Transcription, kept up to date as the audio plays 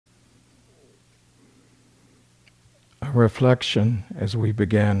A reflection as we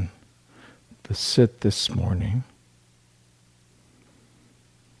begin the sit this morning.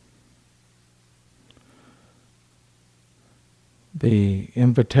 The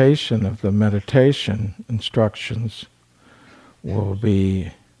invitation of the meditation instructions will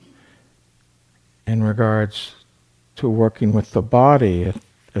be in regards to working with the body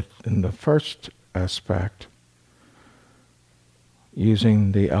in the first aspect,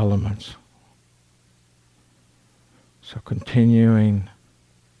 using the elements. So continuing,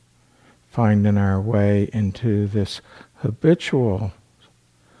 finding our way into this habitual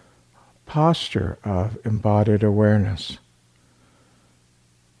posture of embodied awareness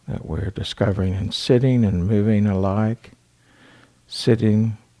that we're discovering in sitting and moving alike,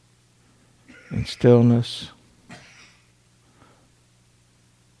 sitting in stillness,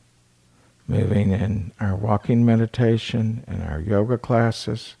 moving in our walking meditation, in our yoga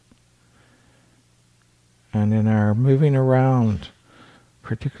classes, and in our moving around,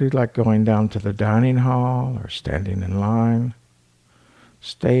 particularly like going down to the dining hall or standing in line,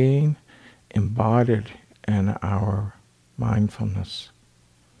 staying embodied in our mindfulness.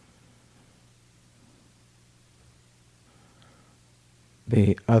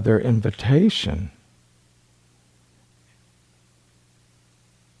 The other invitation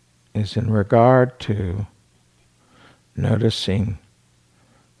is in regard to noticing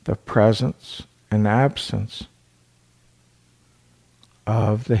the presence and absence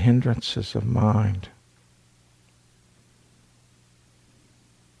of the hindrances of mind.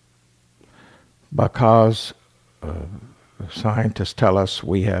 Because scientists tell us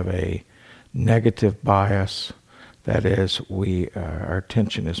we have a negative bias, that is, our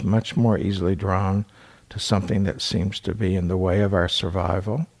attention is much more easily drawn to something that seems to be in the way of our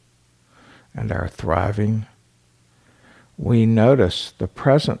survival and our thriving. We notice the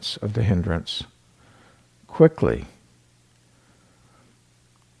presence of the hindrance quickly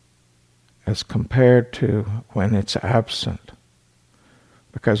as compared to when it's absent,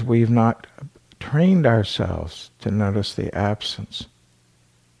 because we've not trained ourselves to notice the absence.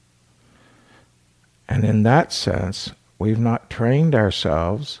 And in that sense, we've not trained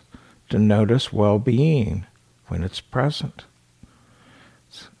ourselves to notice well-being when it's present.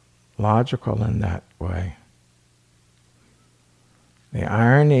 It's logical in that way. The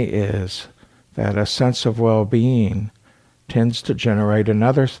irony is that a sense of well-being tends to generate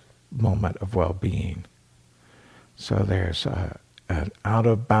another moment of well-being. So there's an out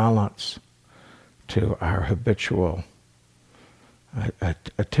of balance to our habitual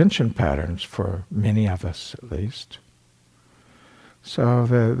attention patterns, for many of us at least. So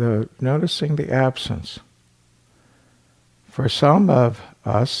the noticing the absence. For some of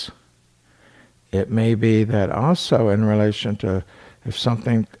us, it may be that also in relation to if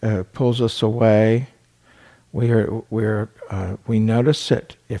something pulls us away, we notice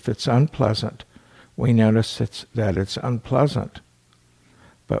it. If it's unpleasant, we notice that it's unpleasant,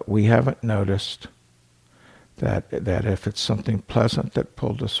 but we haven't noticed that if it's something pleasant that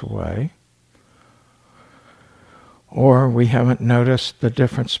pulled us away, or we haven't noticed the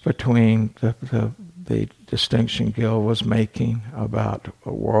difference between the distinction Gil was making about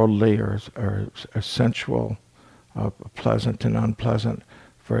a worldly or a sensual, pleasant and unpleasant,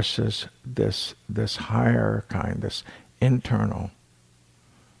 versus this higher kind, this internal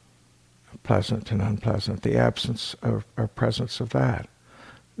pleasant and unpleasant, the absence or presence of that.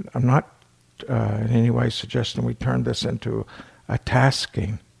 I'm not in any way suggesting we turn this into a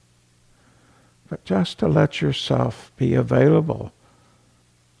tasking, but just to let yourself be available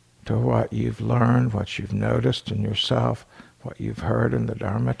to what you've learned, what you've noticed in yourself, what you've heard in the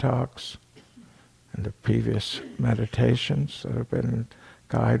Dharma talks and the previous meditations that have been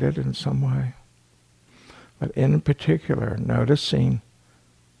guided in some way. But in particular, noticing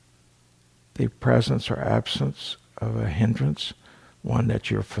the presence or absence of a hindrance, one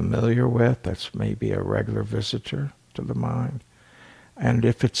that you're familiar with, that's maybe a regular visitor to the mind. And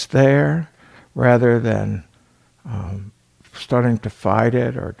if it's there, rather than starting to fight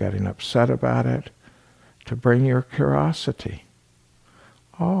it or getting upset about it, to bring your curiosity.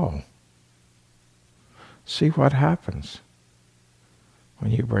 Oh, see what happens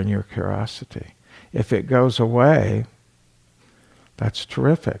when you bring your curiosity. If it goes away, that's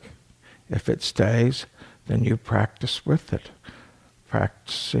terrific. If it stays, then you practice with it.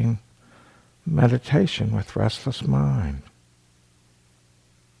 Practicing meditation with restless mind.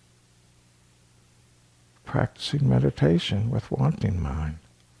 Practicing meditation with wanting mind.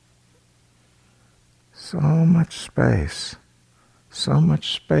 So much space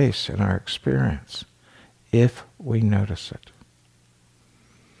in our experience if we notice it.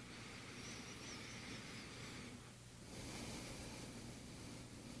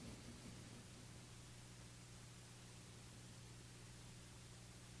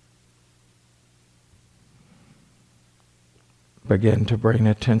 begin to bring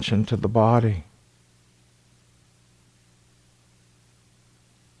attention to the body.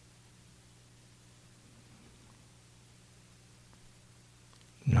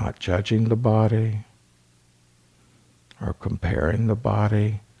 Not judging the body or comparing the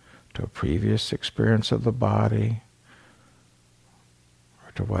body to a previous experience of the body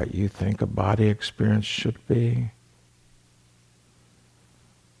or to what you think a body experience should be,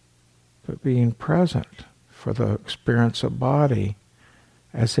 but being present for the experience of body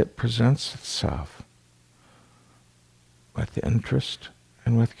as it presents itself with interest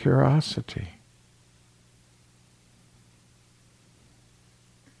and with curiosity.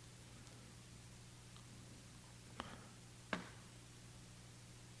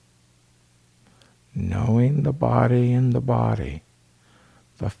 Knowing the body in the body,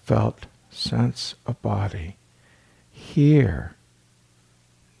 the felt sense of body, here,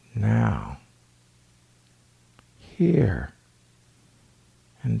 now, here,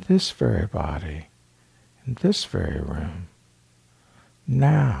 in this very body, in this very room,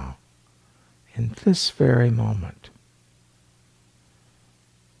 now, in this very moment.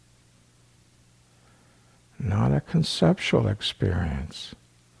 Not a conceptual experience,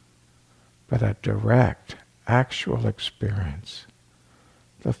 but a direct, actual experience,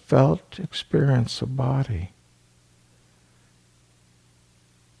 the felt experience of body.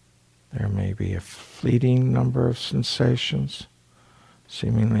 There may be a fleeting number of sensations,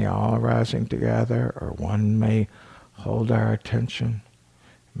 seemingly all arising together, or one may hold our attention.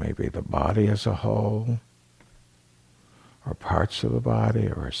 Maybe the body as a whole, or parts of the body,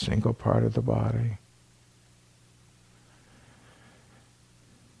 or a single part of the body.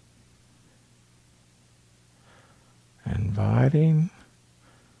 Inviting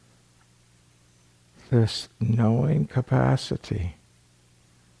this knowing capacity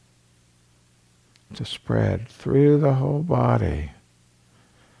to spread through the whole body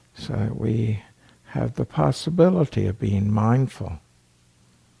so that we have the possibility of being mindful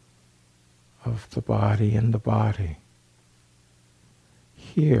of the body in the body,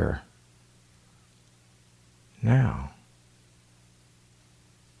 here, now.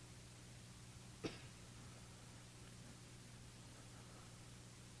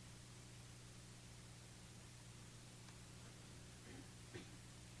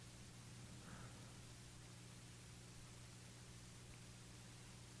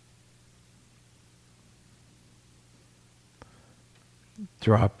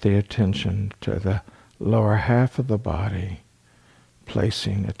 Drop the attention to the lower half of the body,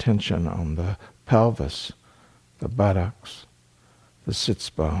 placing attention on the pelvis, the buttocks, the sits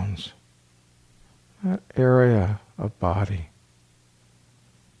bones, that area of body.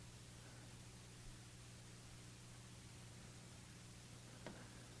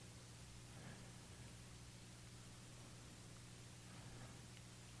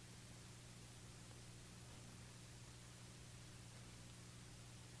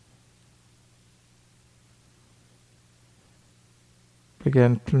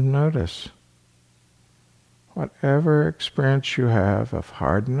 Begin to notice whatever experience you have of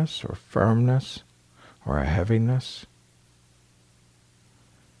hardness or firmness or a heaviness.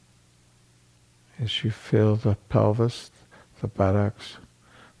 As you feel the pelvis, the buttocks,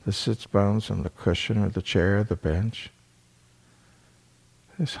 the sits bones on the cushion or the chair, the bench.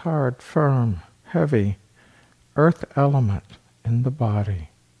 This hard, firm, heavy earth element in the body.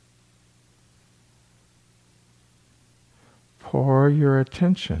 Pour your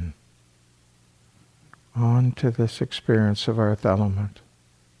attention onto this experience of earth element.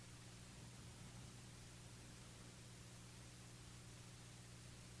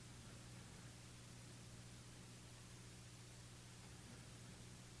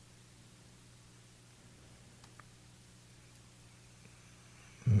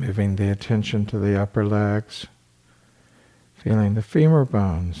 Moving the attention to the upper legs, feeling the femur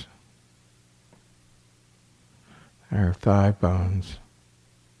bones, our thigh bones.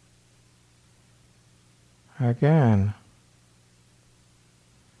 Again,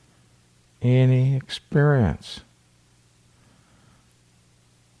 any experience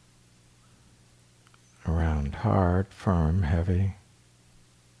around hard, firm, heavy,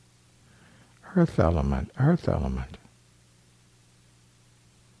 earth element, earth element.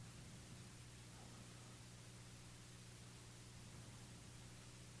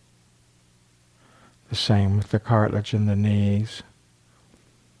 The same with the cartilage in the knees.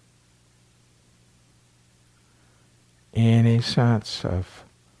 Any sense of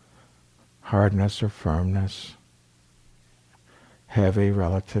hardness or firmness, heavy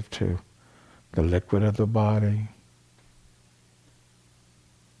relative to the liquid of the body.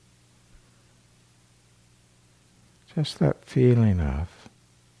 Just that feeling of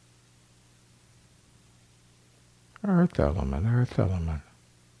earth element, earth element.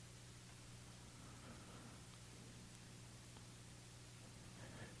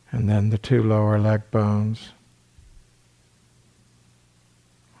 And then the two lower leg bones.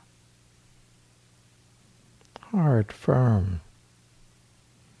 Hard, firm.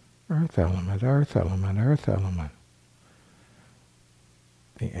 Earth element, earth element, earth element.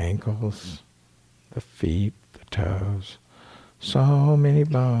 The ankles, the feet, the toes. So many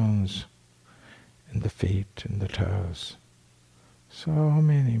bones in the feet and the toes. So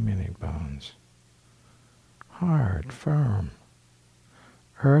many, many bones. Hard, firm.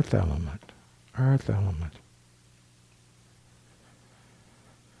 Earth element, earth element.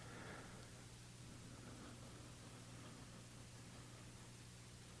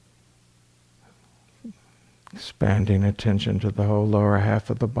 Expanding attention to the whole lower half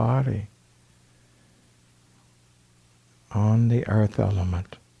of the body. On the earth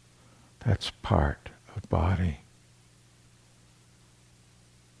element, that's part of body.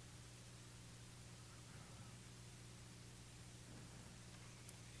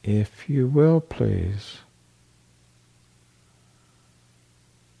 If you will, please,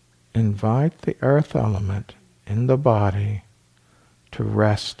 invite the earth element in the body to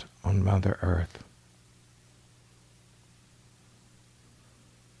rest on Mother Earth.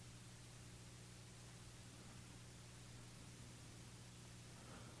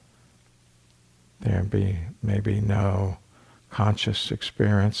 There may be no conscious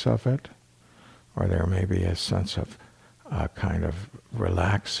experience of it, or there may be a sense of kind of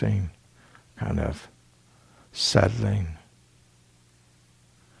relaxing, kind of settling,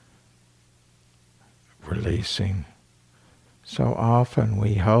 releasing. So often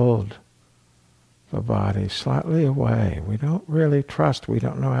we hold the body slightly away. We don't really trust, we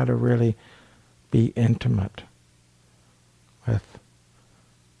don't know how to really be intimate with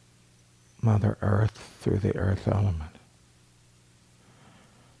Mother Earth through the earth element.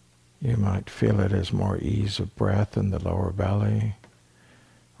 You might feel it as more ease of breath in the lower belly,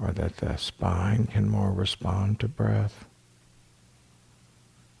 or that the spine can more respond to breath.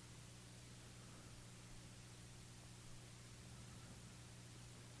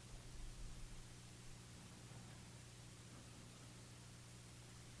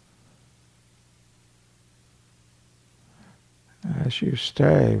 As you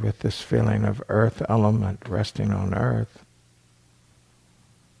stay with this feeling of earth element resting on earth,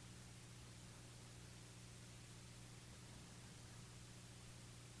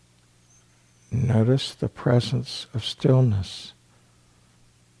 notice the presence of stillness.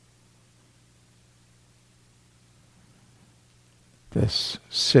 This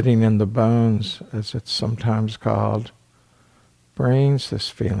sitting in the bones, as it's sometimes called, brings this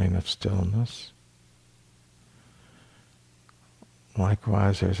feeling of stillness.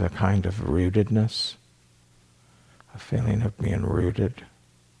 Likewise, there's a kind of rootedness, a feeling of being rooted,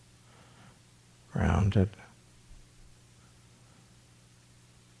 grounded.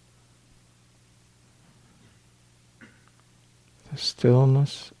 The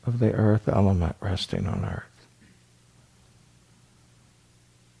stillness of the earth element resting on earth.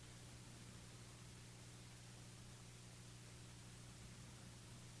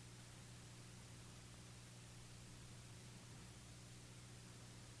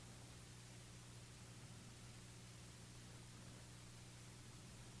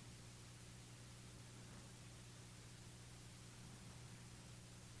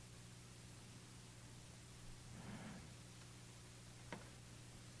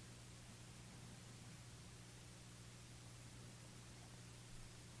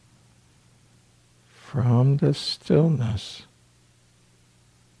 From this stillness,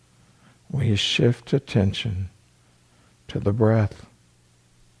 we shift attention to the breath.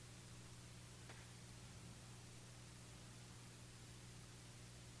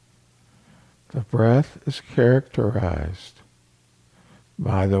 The breath is characterized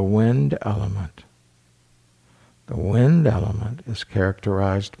by the wind element. The wind element is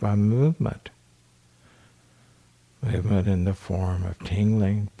characterized by movement. Movement in the form of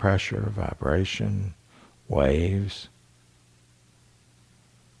tingling, pressure, vibration, waves.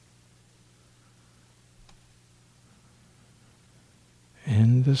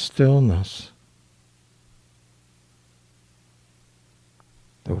 In the stillness,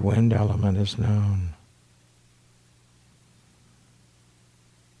 the wind element is known.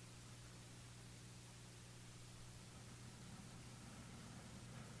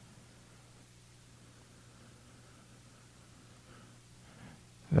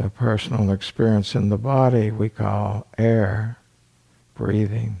 The personal experience in the body we call air,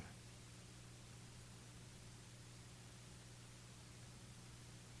 breathing.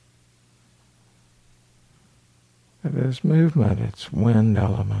 It is movement, it's wind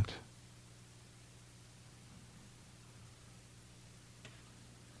element.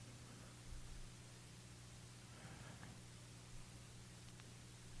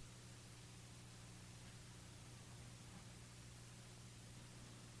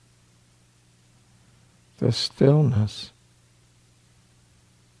 The stillness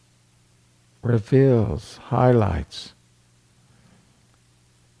reveals, highlights,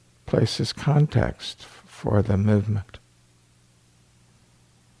 places context for the movement.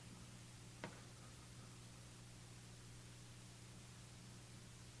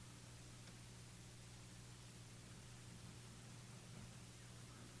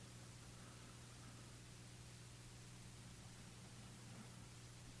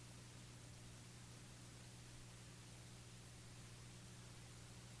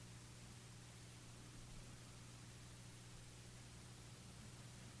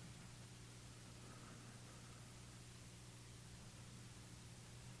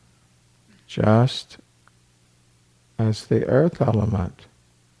 Just as the earth element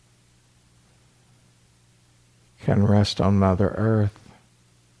can rest on Mother Earth,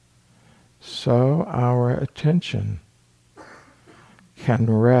 so our attention can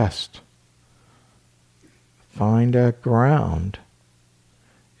rest, find a ground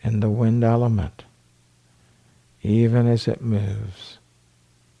in the wind element, even as it moves.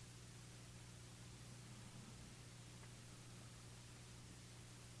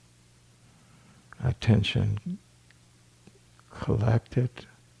 Attention collected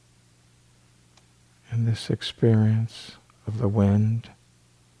in this experience of the wind.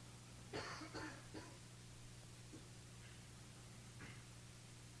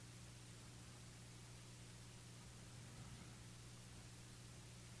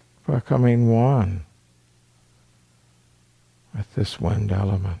 Becoming one with this wind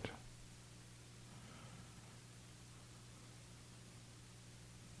element.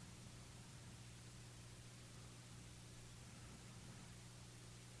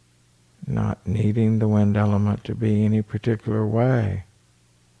 Not needing the wind element to be any particular way.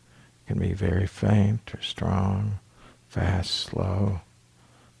 It can be very faint or strong, fast, slow,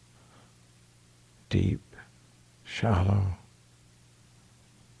 deep, shallow.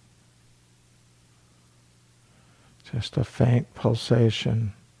 Just a faint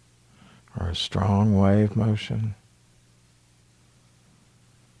pulsation or a strong wave motion.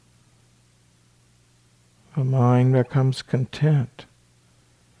 The mind becomes content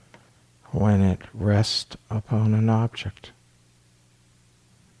when it rests upon an object.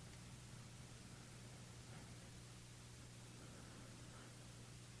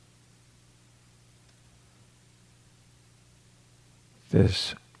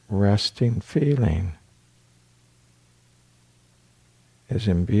 This resting feeling is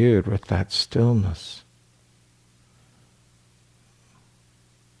imbued with that stillness.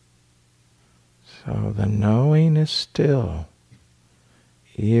 So the knowing is still,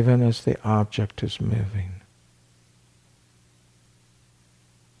 even as the object is moving.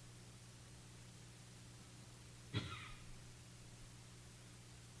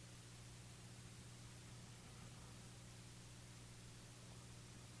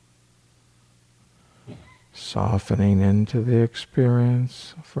 Softening into the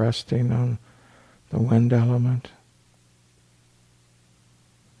experience of resting on the wind element.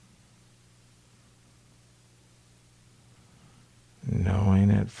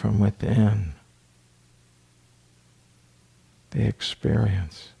 Knowing it from within, the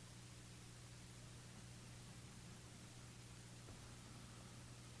experience.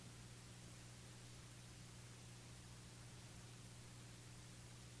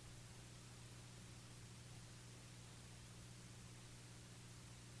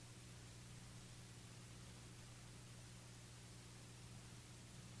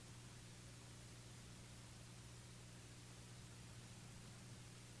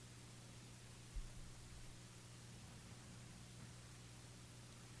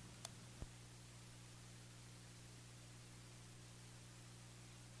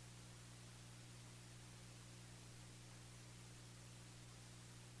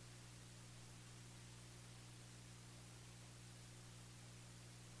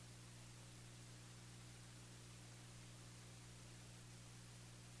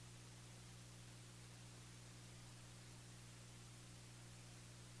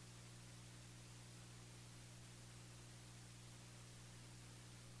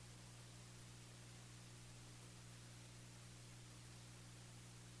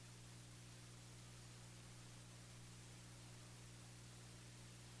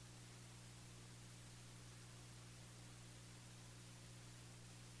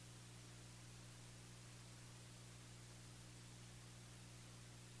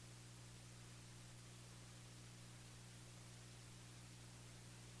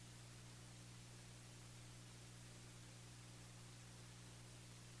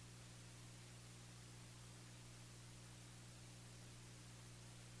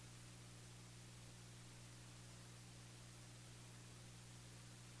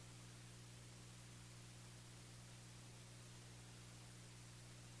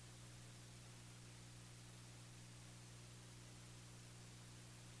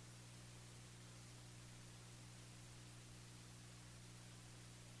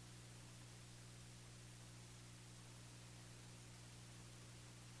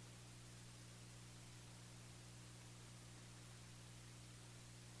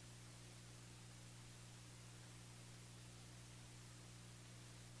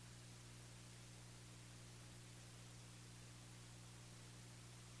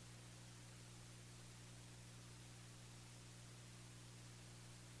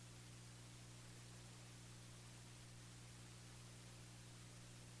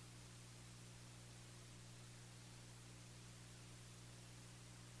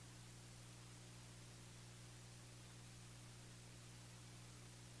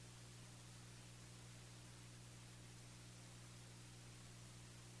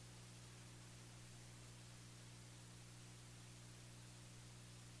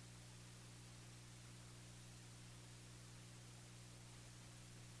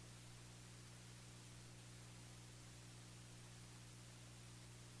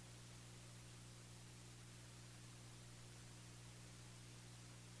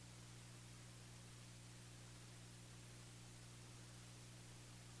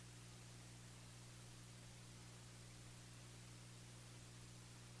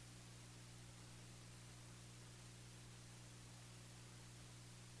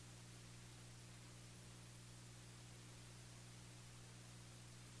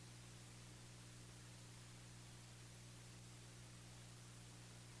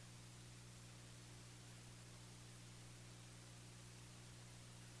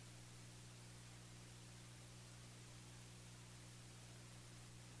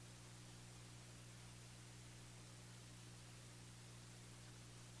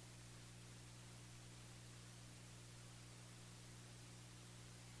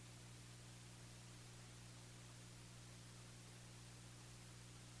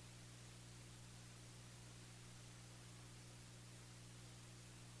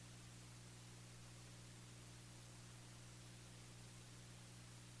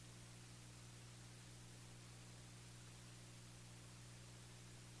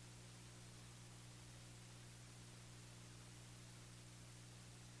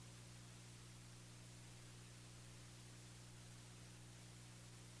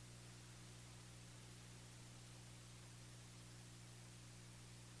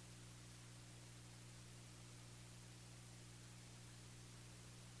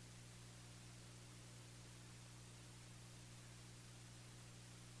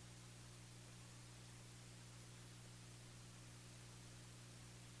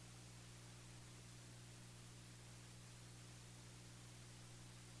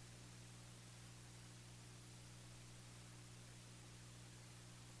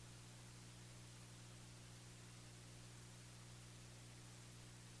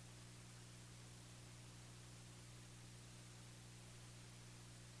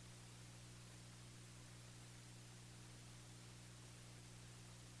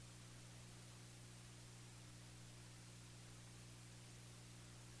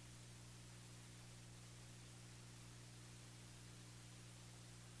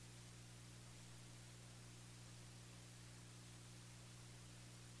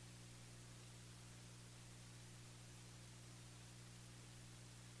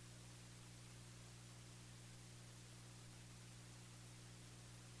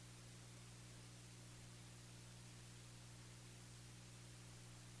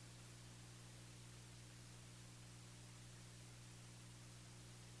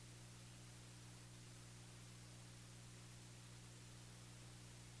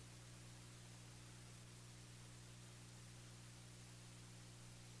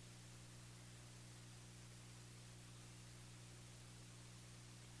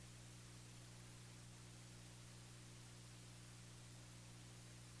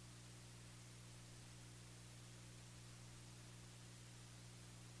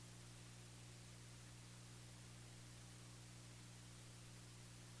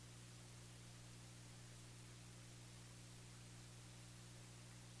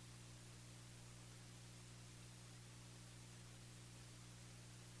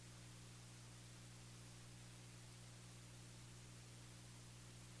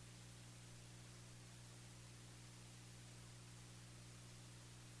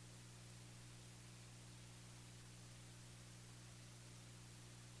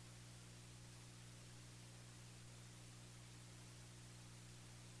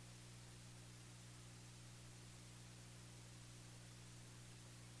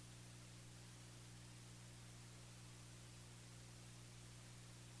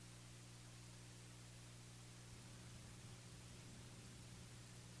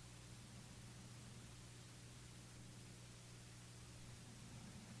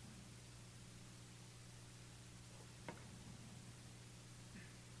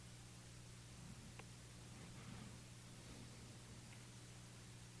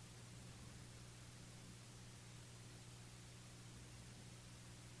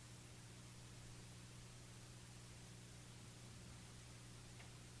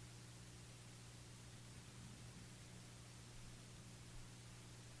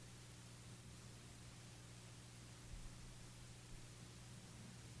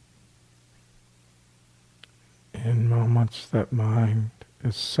 once that mind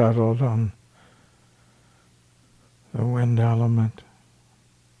is settled on the wind element,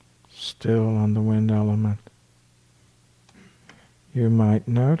 still on the wind element, you might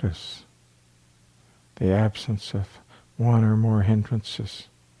notice the absence of one or more hindrances,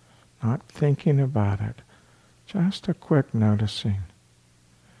 not thinking about it, just a quick noticing,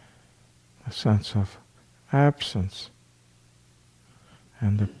 a sense of absence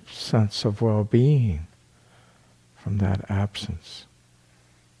and the sense of well-being from that absence.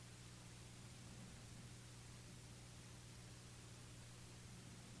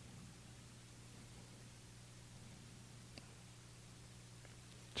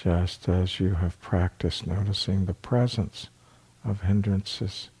 Just as you have practiced noticing the presence of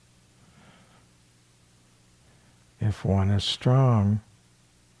hindrances. If one is strong,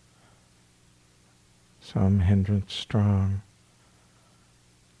 some hindrance strong,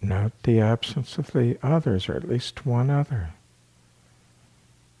 note the absence of the others, or at least one other,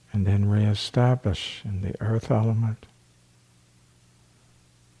 and then reestablish in the earth element,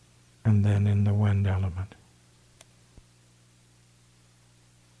 and then in the wind element.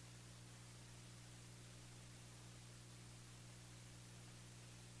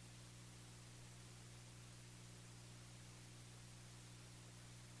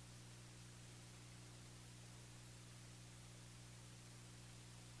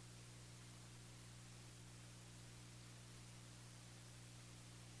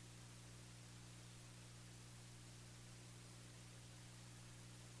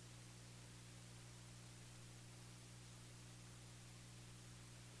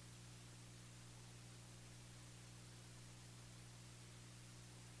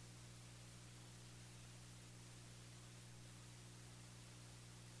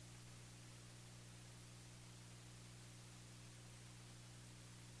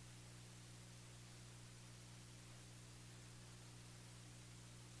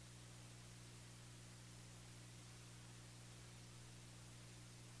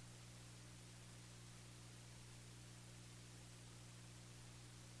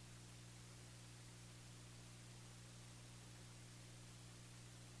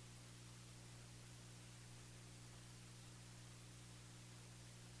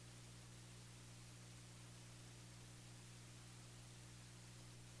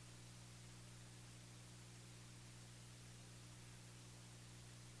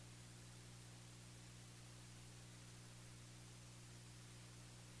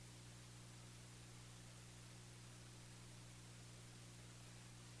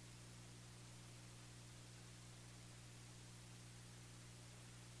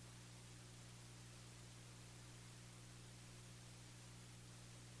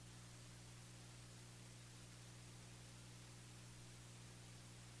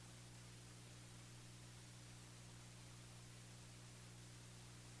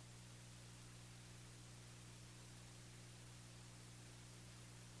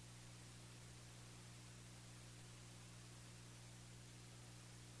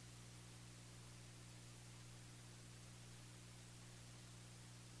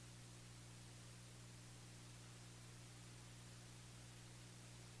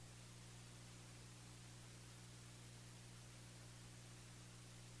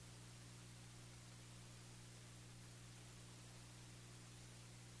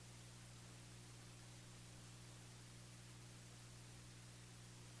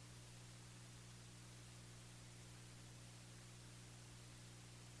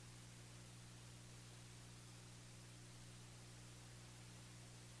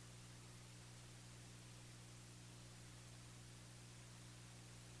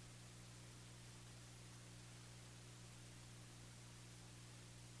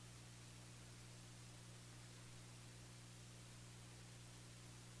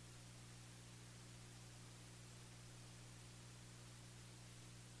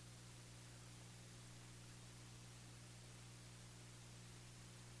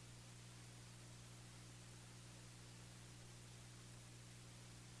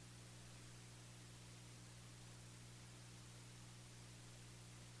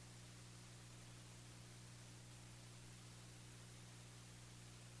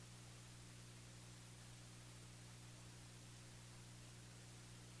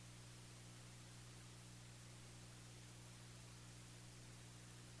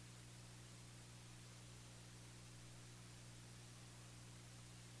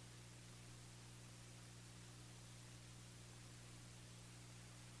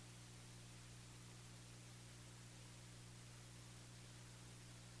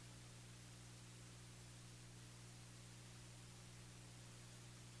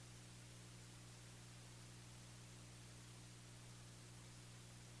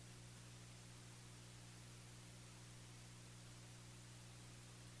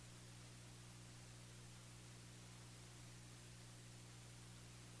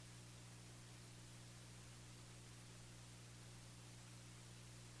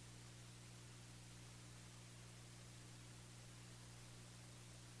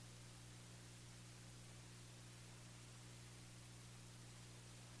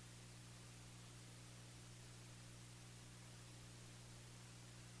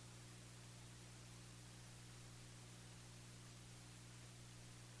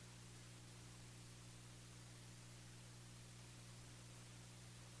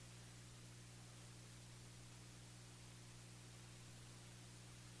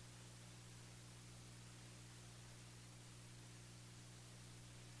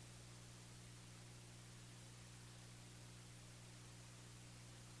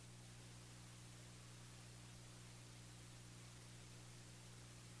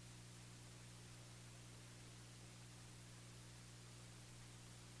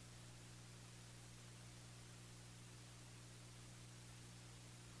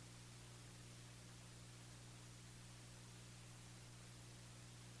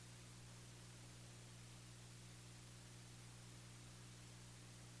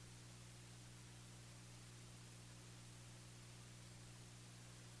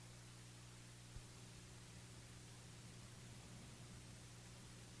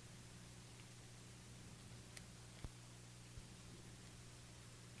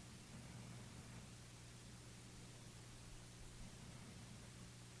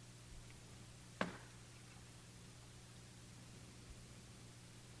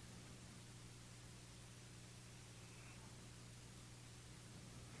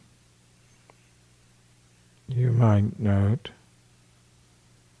 might note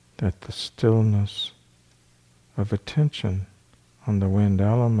that the stillness of attention on the wind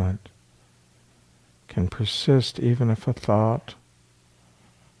element can persist even if a thought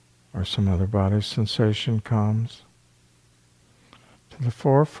or some other body sensation comes to the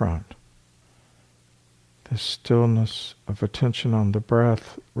forefront. The stillness of attention on the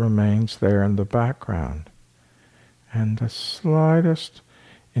breath remains there in the background, and the slightest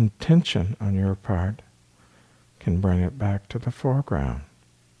intention on your part can bring it back to the foreground.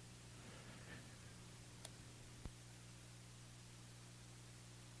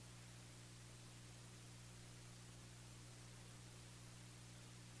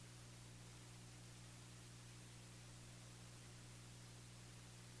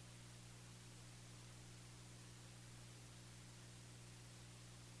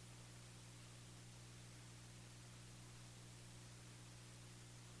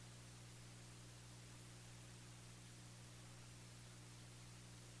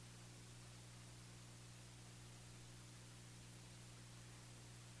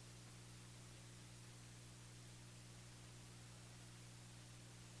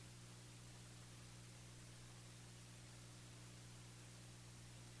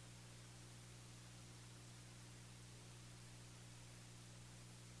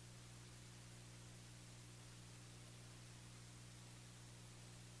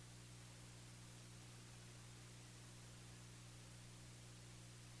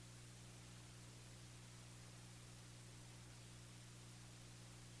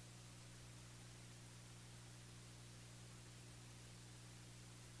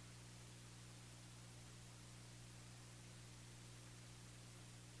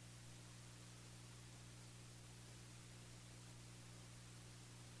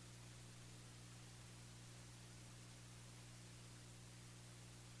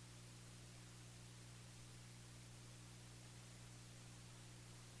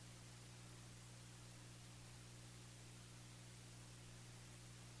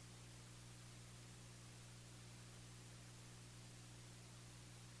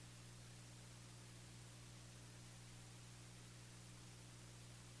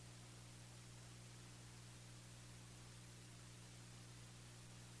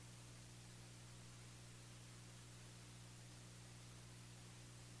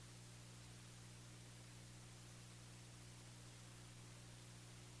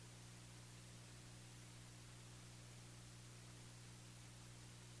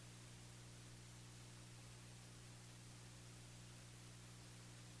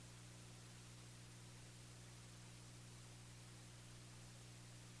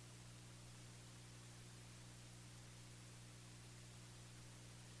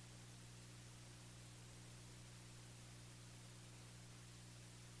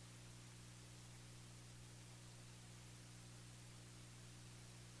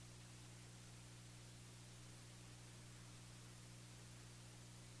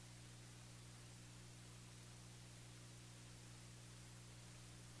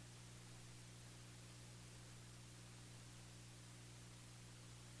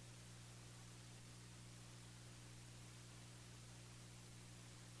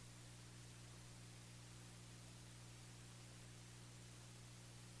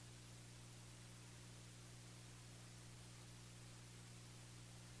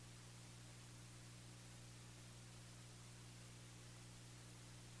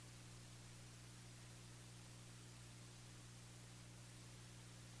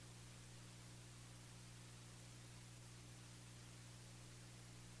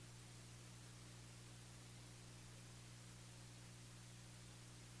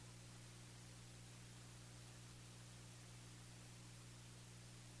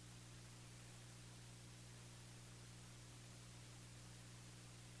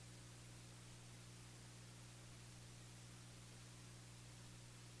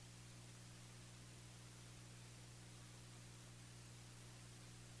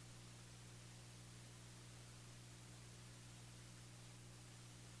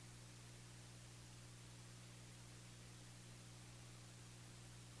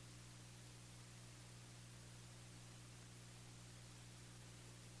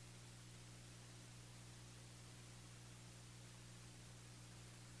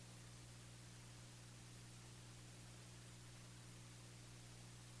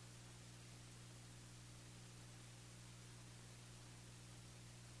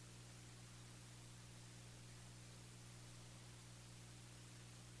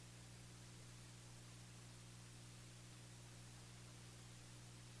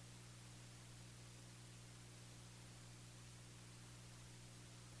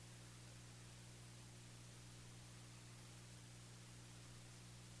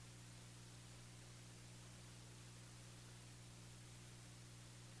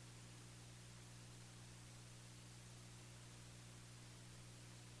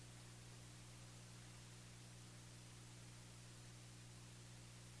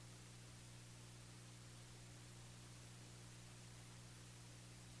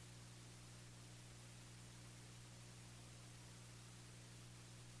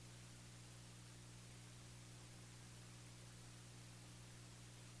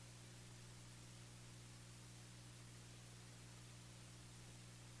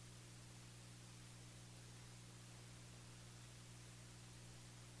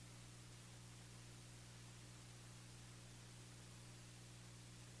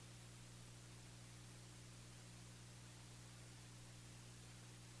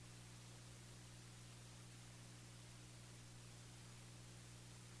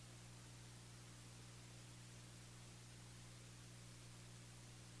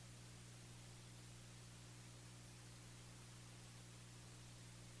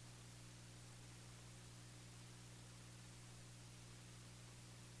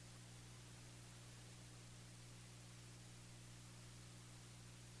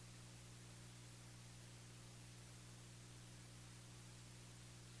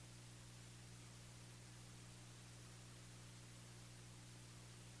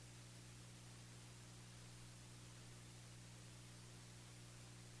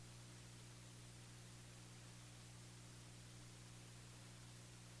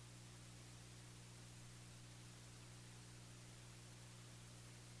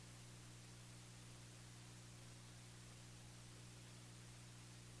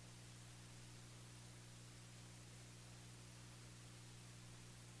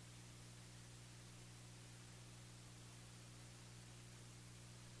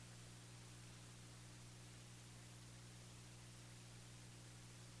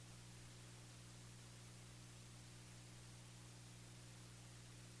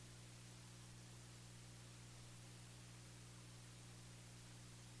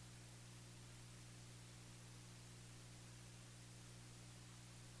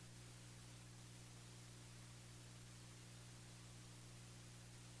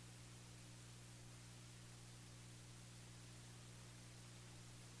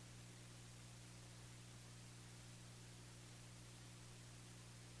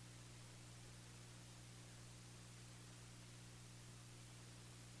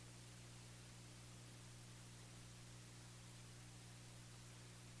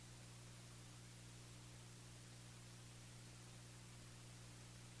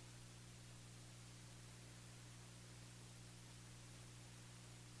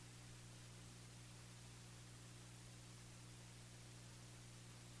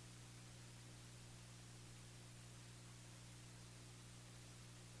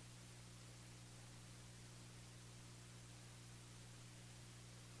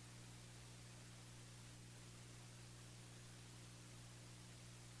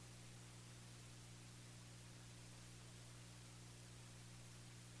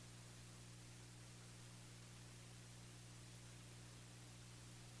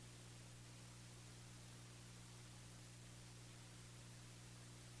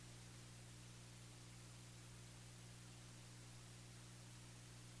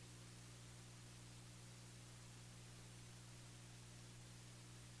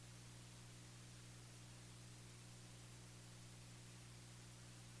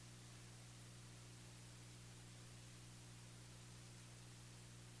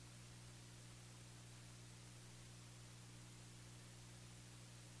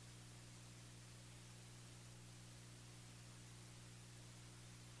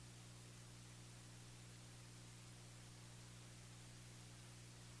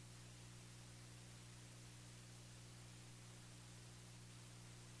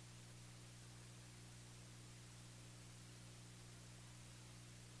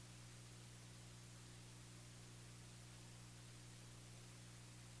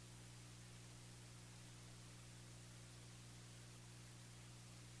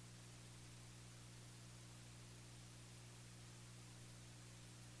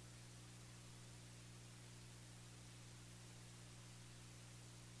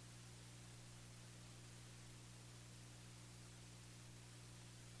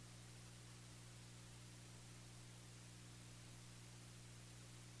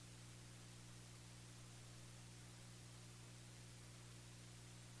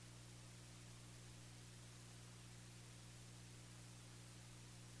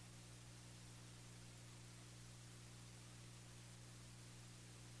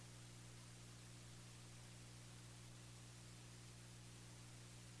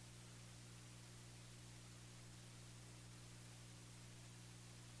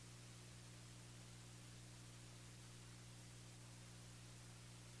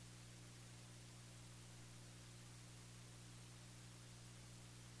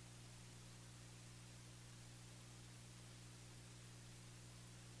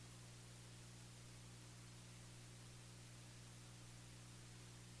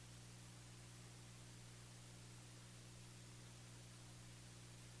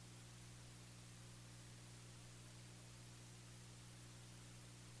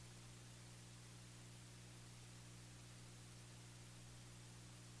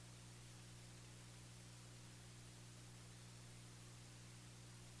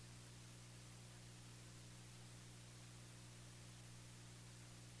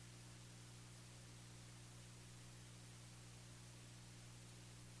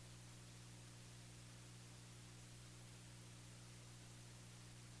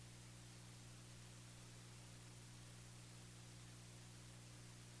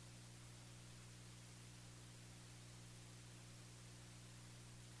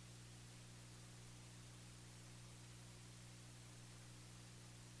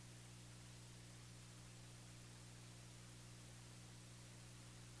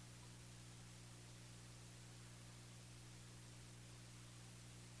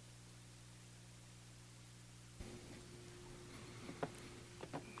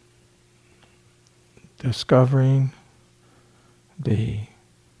 discovering the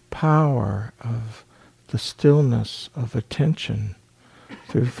power of the stillness of attention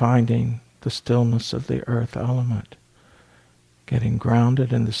through finding the stillness of the earth element, getting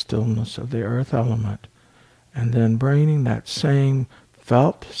grounded in the stillness of the earth element, and then bringing that same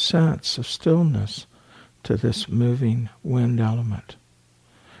felt sense of stillness to this moving wind element,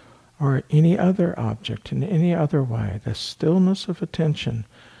 or any other object in any other way. The stillness of attention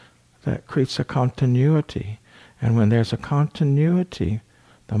that creates a continuity, and when there's a continuity,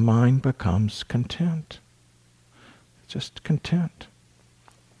 the mind becomes content. Just content.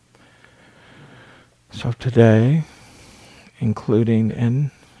 So today, including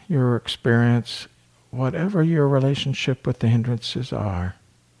in your experience, whatever your relationship with the hindrances are,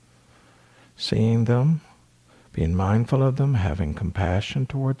 seeing them, being mindful of them, having compassion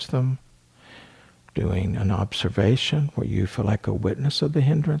towards them, doing an observation where you feel like a witness of the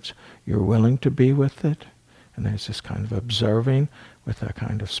hindrance, you're willing to be with it, and there's this kind of observing with a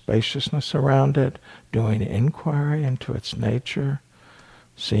kind of spaciousness around it, doing inquiry into its nature,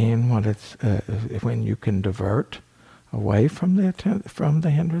 seeing what it's when you can divert away from the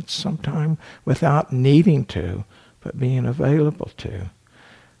hindrance sometime without needing to, but being available to.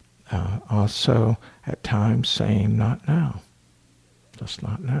 Also, at times saying, not now, just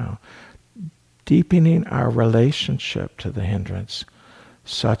not now. Deepening our relationship to the hindrance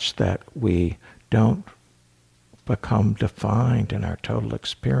such that we don't become defined in our total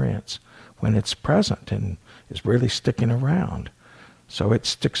experience when it's present and is really sticking around. So it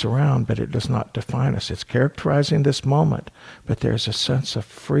sticks around, but it does not define us. It's characterizing this moment, but there's a sense of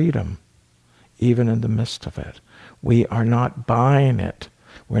freedom even in the midst of it. We are not buying it.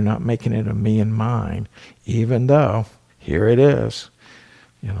 We're not making it a me and mine, even though here it is,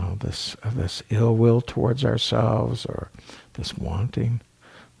 this ill will towards ourselves or this wanting.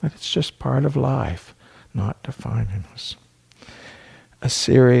 But it's just part of life, not defining us. A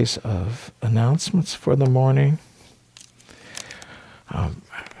series of announcements for the morning. I'm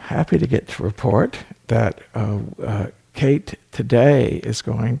happy to get to report that Kate today is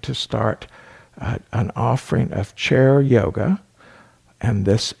going to start an offering of chair yoga. And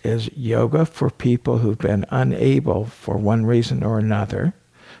this is yoga for people who've been unable, for one reason or another,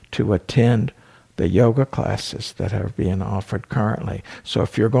 to attend the yoga classes that are being offered currently. So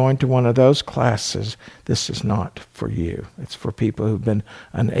if you're going to one of those classes, this is not for you. It's for people who've been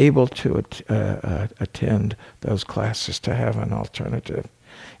unable to attend those classes to have an alternative.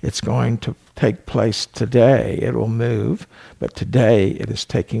 It's going to take place today. It will move, but today it is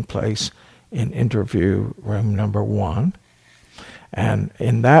taking place in interview room number 1. And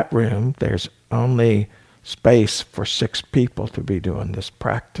in that room, there's only space for 6 people to be doing this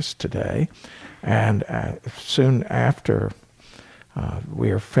practice today. And soon after we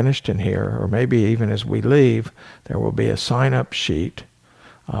are finished in here, or maybe even as we leave, there will be a sign-up sheet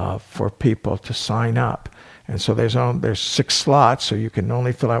for people to sign up. And so there's 6 slots, so you can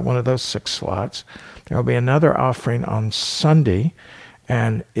only fill out one of those 6 slots. There will be another offering on Sunday,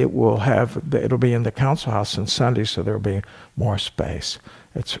 and it'll be in the council house on Sunday, so there will be more space.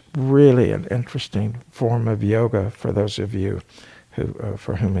 It's really an interesting form of yoga for those of you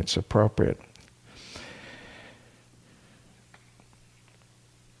for whom it's appropriate.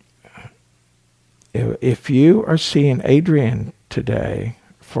 If you are seeing Adrienne today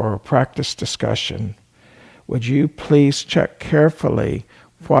for a practice discussion, would you please check carefully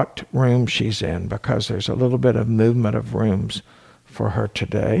what room she's in, because there's a little bit of movement of rooms for her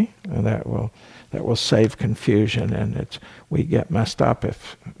today, and that will save confusion, and we get messed up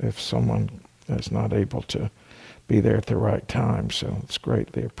if someone is not able to be there at the right time, so it's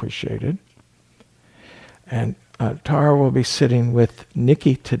greatly appreciated. And Tara will be sitting with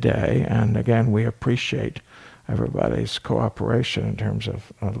Nikki today, and again, we appreciate everybody's cooperation in terms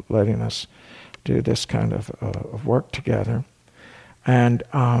of letting us do this kind of work together. And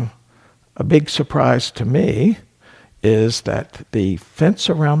a big surprise to me is that the fence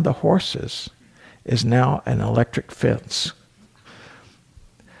around the horses is now an electric fence.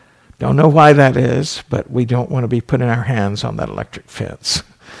 Don't know why that is, but we don't want to be putting our hands on that electric fence.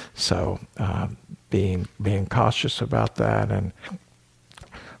 So being cautious about that, and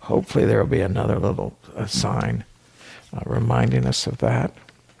hopefully there will be another little sign reminding us of that.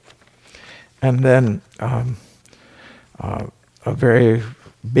 And then a very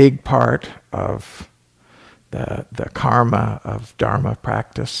big part of the karma of Dharma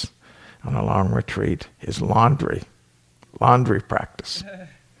practice on a long retreat is laundry practice.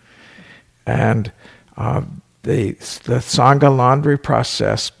 And the Sangha laundry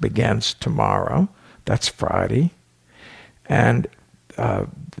process begins tomorrow. That's Friday. And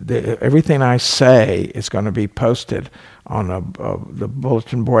everything I say is going to be posted on the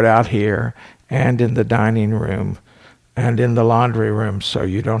bulletin board out here and in the dining room and in the laundry room, so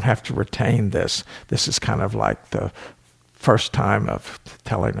you don't have to retain this. This is kind of like the first time of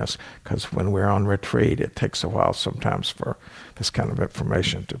telling us, because when we're on retreat, it takes a while sometimes for this kind of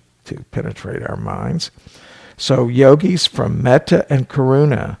information to penetrate our minds. So yogis from Metta and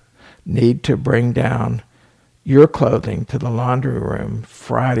Karuna need to bring down your clothing to the laundry room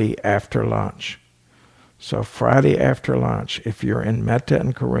Friday after lunch. So Friday after lunch, if you're in Metta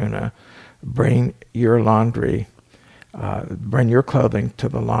and Karuna, bring your clothing to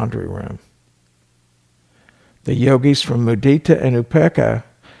the laundry room. The yogis from Mudita and Upekkha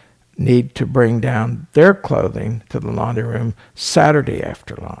need to bring down their clothing to the laundry room Saturday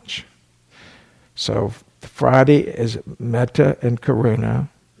after lunch. So Friday is Metta and Karuna,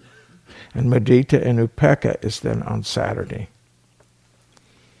 and Mudita and Upekkha is then on Saturday.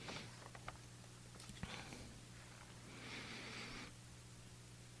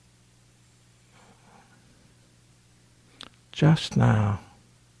 Just now,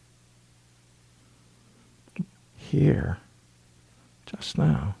 here, just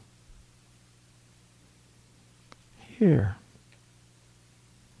now, here,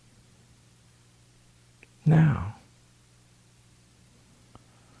 now.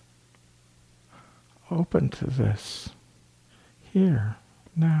 Open to this, here,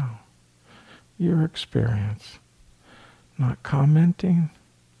 now, your experience. Not commenting,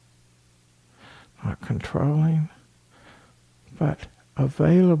 not controlling, but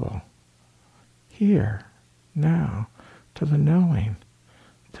available, here, now, to the knowing,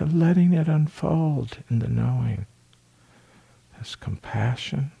 to letting it unfold in the knowing. This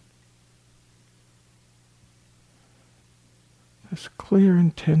compassion, this clear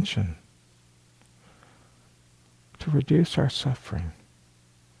intention to reduce our suffering,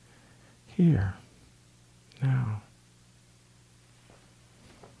 here, now.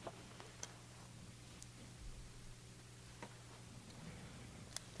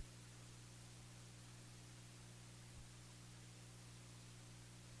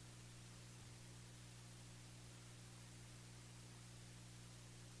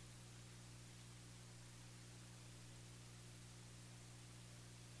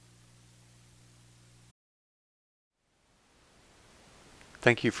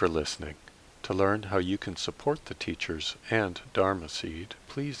 Thank you for listening. To learn how you can support the teachers and Dharma Seed,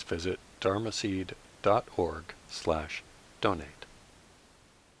 please visit dharmaseed.org/donate.